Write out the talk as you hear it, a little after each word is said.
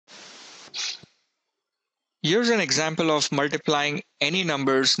Here's an example of multiplying any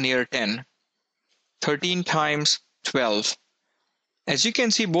numbers near 10. 13 times 12. As you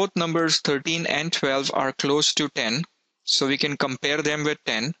can see, both numbers 13 and 12 are close to 10, so we can compare them with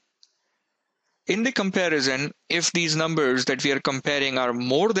 10. In the comparison, if these numbers that we are comparing are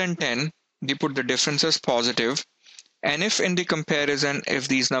more than 10, we put the difference as positive. And if in the comparison, if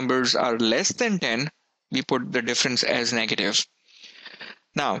these numbers are less than 10, we put the difference as negative.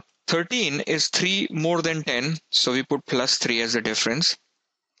 Now, 13 is 3 more than 10, so we put plus 3 as the difference.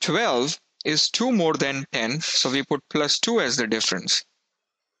 12 is 2 more than 10, so we put plus 2 as the difference.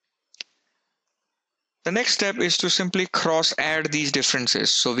 The next step is to simply cross add these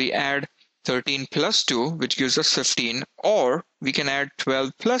differences. So we add 13 plus 2, which gives us 15, or we can add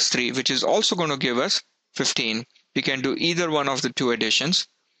 12 plus 3, which is also going to give us 15. We can do either one of the two additions.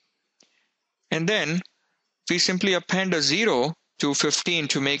 And then we simply append a 0 to 15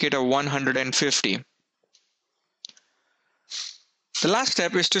 to make it a 150. The last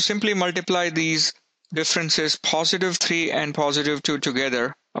step is to simply multiply these differences, positive 3 and positive 2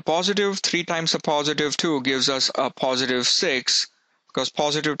 together. A positive 3 times a positive 2 gives us a positive 6, because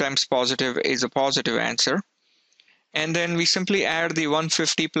positive times positive is a positive answer. And then we simply add the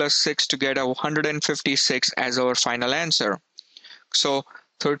 150 plus 6 to get a 156 as our final answer. So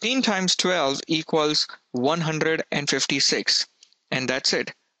 13 times 12 equals 156. And that's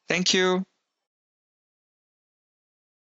it. Thank you.